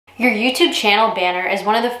Your YouTube channel banner is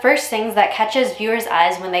one of the first things that catches viewers'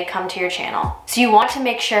 eyes when they come to your channel. So you want to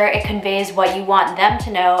make sure it conveys what you want them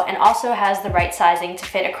to know and also has the right sizing to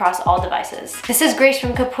fit across all devices. This is Grace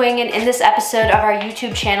from Kapwing, and in this episode of our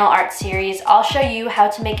YouTube channel art series, I'll show you how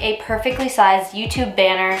to make a perfectly sized YouTube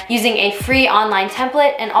banner using a free online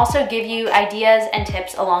template and also give you ideas and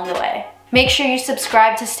tips along the way. Make sure you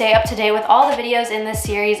subscribe to stay up to date with all the videos in this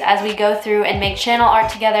series as we go through and make channel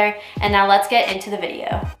art together. And now let's get into the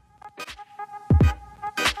video.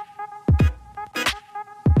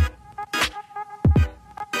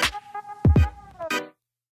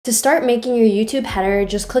 To start making your YouTube header,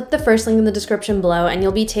 just click the first link in the description below and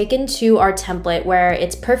you'll be taken to our template where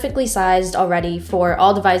it's perfectly sized already for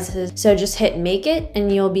all devices. So just hit make it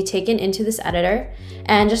and you'll be taken into this editor.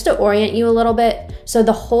 And just to orient you a little bit, so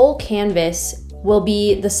the whole canvas will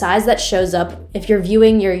be the size that shows up if you're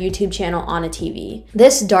viewing your YouTube channel on a TV.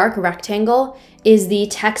 This dark rectangle is the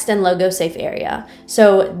text and logo safe area.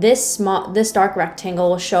 So this dark rectangle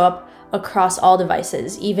will show up across all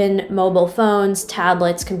devices, even mobile phones,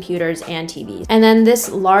 tablets, computers, and TVs. And then this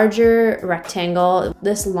larger rectangle,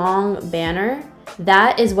 this long banner,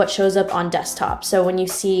 that is what shows up on desktop. So when you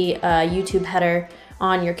see a YouTube header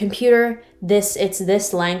on your computer, it's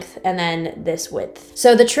this length and then this width.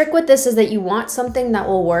 So the trick with this is that you want something that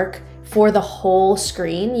will work for the whole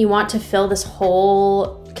screen. You want to fill this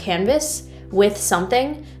whole canvas with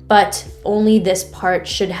something, but only this part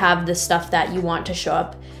should have the stuff that you want to show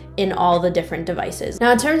up in all the different devices.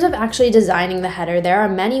 Now, in terms of actually designing the header, there are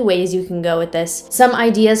many ways you can go with this. Some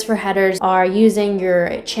ideas for headers are using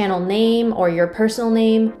your channel name or your personal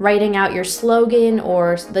name, writing out your slogan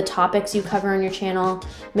or the topics you cover on your channel,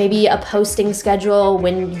 maybe a posting schedule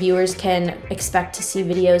when viewers can expect to see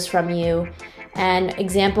videos from you, and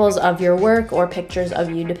examples of your work or pictures of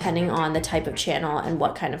you depending on the type of channel and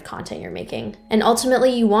what kind of content you're making. And ultimately,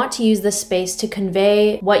 you want to use this space to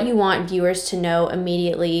convey what you want viewers to know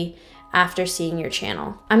immediately after seeing your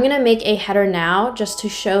channel. I'm gonna make a header now just to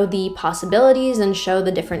show the possibilities and show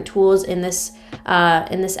the different tools in this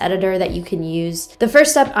editor that you can use. The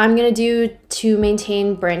first step I'm gonna do to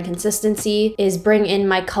maintain brand consistency is bring in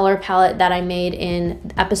my color palette that I made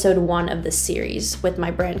in episode 1 of this series with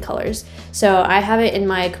my brand colors. So I have it in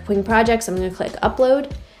my Kapwing projects. I'm gonna click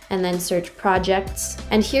upload and then search projects.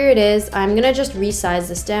 And here it is. I'm gonna just resize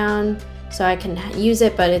this down so I can use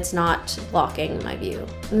it, but it's not blocking my view.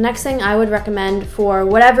 The next thing I would recommend for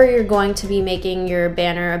whatever you're going to be making your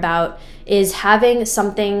banner about is having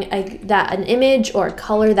something an image or a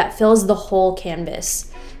color that fills the whole canvas,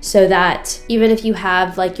 so that even if you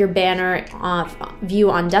have like your banner view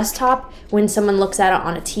on desktop, when someone looks at it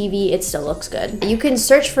on a TV, it still looks good. You can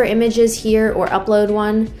search for images here or upload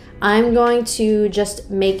one. I'm going to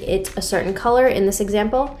just make it a certain color in this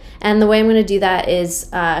example. And the way I'm gonna do that is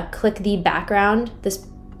click the background, this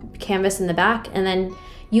canvas in the back, and then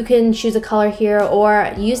you can choose a color here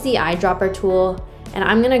or use the eyedropper tool. And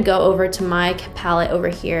I'm gonna go over to my palette over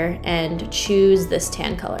here and choose this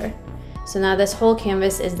tan color. So now this whole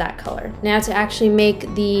canvas is that color. Now to actually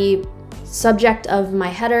make the subject of my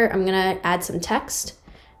header, I'm gonna add some text.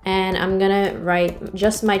 And I'm gonna write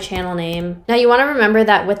just my channel name. Now you wanna remember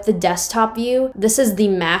that with the desktop view, this is the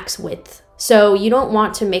max width. So you don't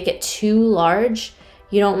want to make it too large.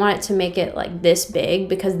 You don't want it to make it like this big,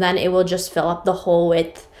 because then it will just fill up the whole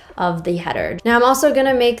width of the header. Now I'm also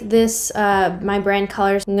gonna make this my brand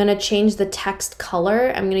colors. I'm gonna change the text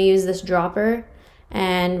color. I'm gonna use this dropper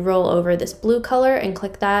and roll over this blue color and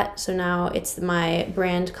click that. So now it's my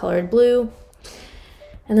brand colored blue.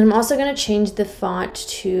 And then I'm also gonna change the font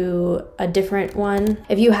to a different one.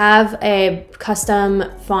 If you have a custom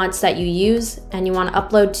fonts that you use and you wanna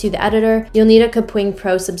upload to the editor, you'll need a Kapwing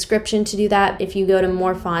Pro subscription to do that. If you go to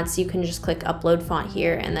more fonts, you can just click upload font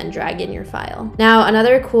here and then drag in your file. Now,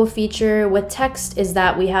 another cool feature with text is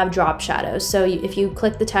that we have drop shadows. So if you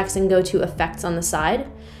click the text and go to effects on the side,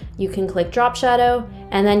 you can click drop shadow,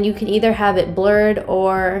 and then you can either have it blurred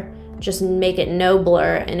or just make it no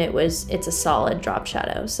blur, and it's a solid drop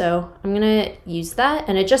shadow. So I'm gonna use that,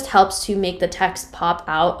 and it just helps to make the text pop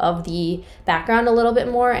out of the background a little bit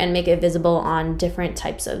more and make it visible on different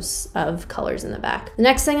types of colors in the back. The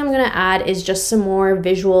next thing I'm gonna add is just some more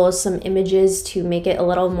visuals, some images to make it a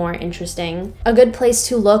little more interesting. A good place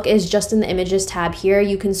to look is just in the images tab here.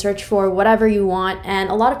 You can search for whatever you want, and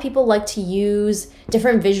a lot of people like to use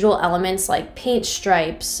different visual elements like paint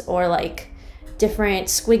stripes or like different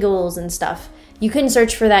squiggles and stuff. You can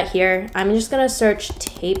search for that here. I'm just gonna search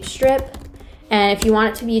tape strip, And if you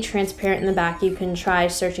want it to be transparent in the back, you can try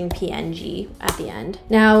searching PNG at the end.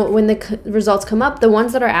 Now, when the results come up, the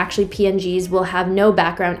ones that are actually PNGs will have no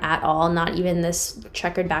background at all, not even this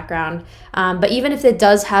checkered background. But even if it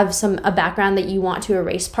does have a background that you want to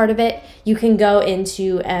erase part of it, you can go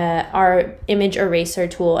into our image eraser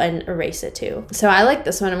tool and erase it too. So I like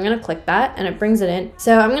this one. I'm gonna click that and it brings it in.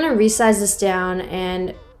 So I'm gonna resize this down,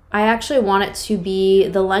 and I actually want it to be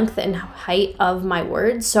the length and height of my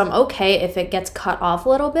words. So I'm okay if it gets cut off a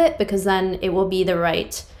little bit, because then it will be the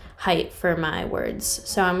right height for my words.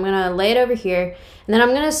 So I'm gonna lay it over here, and then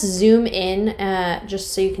I'm gonna zoom in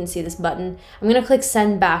just so you can see this button. I'm gonna click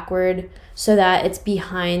send backward so that it's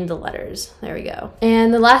behind the letters. There we go.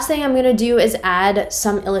 And the last thing I'm gonna do is add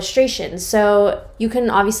some illustrations. So you can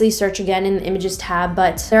obviously search again in the images tab,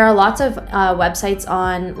 but there are lots of websites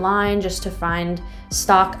online just to find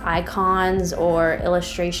stock icons or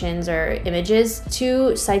illustrations or images.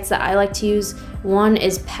 Two sites that I like to use, one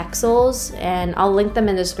is Pexels, and I'll link them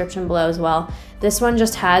in the description below as well. This one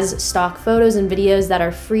just has stock photos and videos that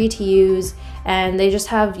are free to use, and they just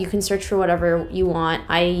have, you can search for whatever you want.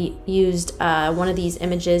 I used one of these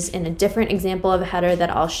images in a different example of a header that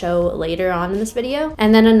I'll show later on in this video.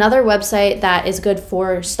 And then another website that is good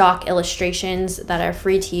for stock illustrations that are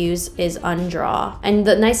free to use is Undraw. And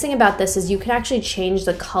the nice thing about this is you can actually change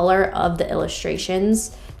the color of the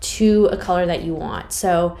illustrations to a color that you want.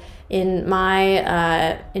 So in my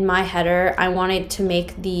header, I wanted to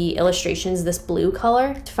make the illustrations this blue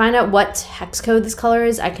color. To find out what text code this color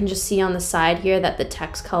is, I can just see on the side here that the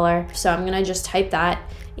text color. So I'm gonna just type that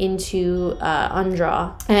into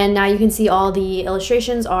Undraw. And now you can see all the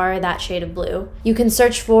illustrations are that shade of blue. You can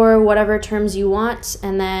search for whatever terms you want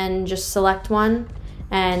and then just select one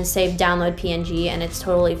and save download PNG, and it's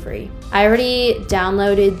totally free. I already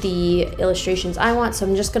downloaded the illustrations I want, so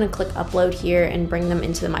I'm just gonna click upload here and bring them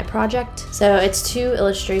into my project. So it's 2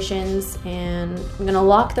 illustrations, and I'm gonna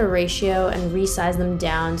lock the ratio and resize them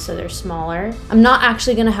down so they're smaller. I'm not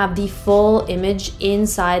actually gonna have the full image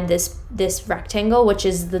inside this rectangle, which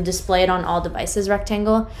is the displayed on all devices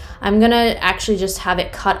rectangle. I'm gonna actually just have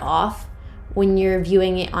it cut off when you're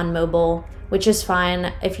viewing it on mobile, which is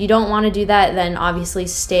fine. If you don't want to do that, then obviously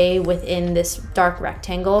stay within this dark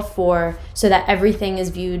rectangle so that everything is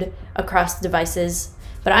viewed across devices.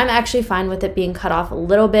 But I'm actually fine with it being cut off a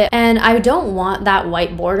little bit, and I don't want that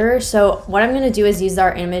white border. So what I'm gonna do is use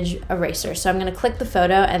our image eraser. So I'm gonna click the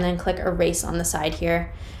photo and then click erase on the side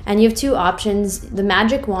here. And you have 2 options. The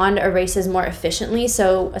magic wand erases more efficiently,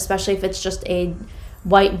 so especially if it's just a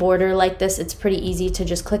white border like this, it's pretty easy to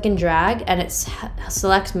just click and drag, and it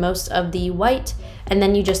selects most of the white, and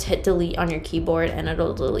then you just hit delete on your keyboard and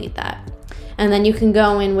it'll delete that. And then you can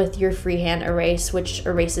go in with your freehand erase, which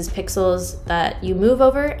erases pixels that you move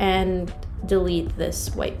over, and delete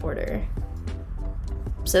this white border.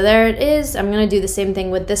 So there it is. I'm gonna do the same thing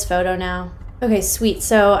with this photo now. Okay, sweet.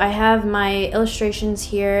 So I have my illustrations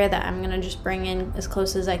here that I'm gonna just bring in as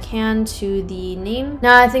close as I can to the name.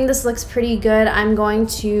 Now I think this looks pretty good. I'm going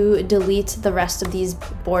to delete the rest of these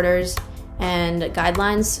borders and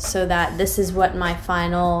guidelines so that this is what my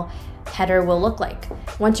final header will look like.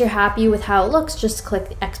 Once you're happy with how it looks, just click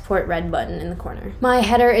the export red button in the corner. My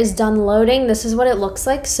header is done loading. This is what it looks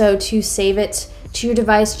like. So to save it to your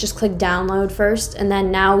device, just click download first, and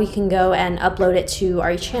then now we can go and upload it to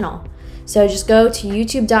our channel. So just go to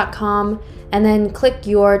youtube.com and then click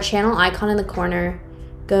your channel icon in the corner,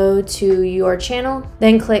 go to your channel,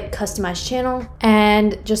 then click customize channel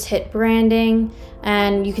and just hit branding.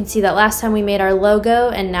 And you can see that last time we made our logo,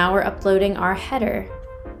 and now we're uploading our header.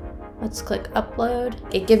 Let's click upload.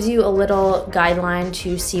 It gives you a little guideline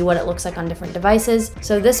to see what it looks like on different devices.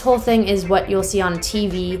 So this whole thing is what you'll see on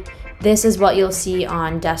TV. This is what you'll see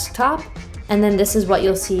on desktop. And then this is what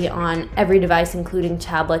you'll see on every device, including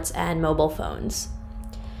tablets and mobile phones.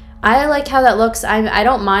 I like how that looks. I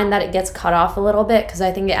don't mind that it gets cut off a little bit, because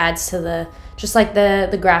I think it adds to just like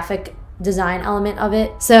the graphic design element of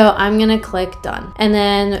it. So I'm gonna click done. And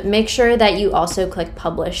then make sure that you also click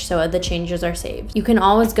publish so the changes are saved. You can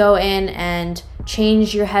always go in and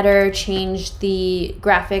change your header, change the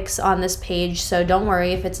graphics on this page. So don't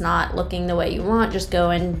worry if it's not looking the way you want, just go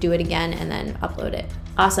and do it again and then upload it.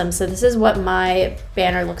 Awesome, so this is what my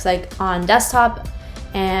banner looks like on desktop,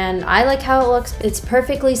 and I like how it looks. It's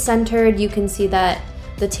perfectly centered. You can see that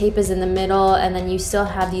the tape is in the middle, and then you still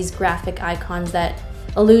have these graphic icons that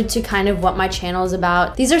allude to kind of what my channel is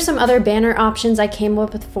about. These are some other banner options I came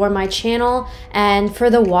up with for my channel, and for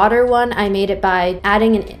the water one, I made it by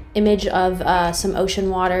adding image of some ocean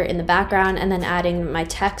water in the background and then adding my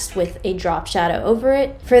text with a drop shadow over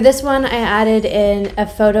it. For this one, I added in a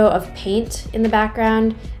photo of paint in the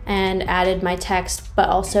background and added my text, but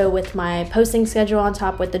also with my posting schedule on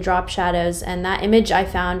top with the drop shadows, and that image I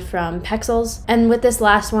found from Pexels. And with this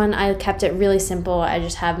last one, I kept it really simple. I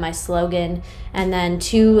just have my slogan and then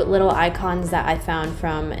 2 little icons that I found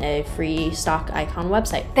from a free stock icon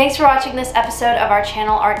website. Thanks for watching this episode of our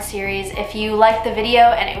channel art series. If you liked the video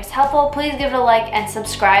and it was helpful, please give it a like and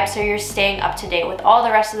subscribe so you're staying up to date with all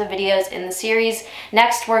the rest of the videos in the series.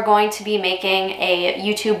 Next, we're going to be making a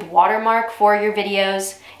YouTube watermark for your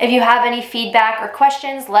videos. If you have any feedback or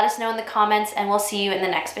questions, let us know in the comments, and we'll see you in the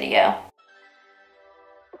next video.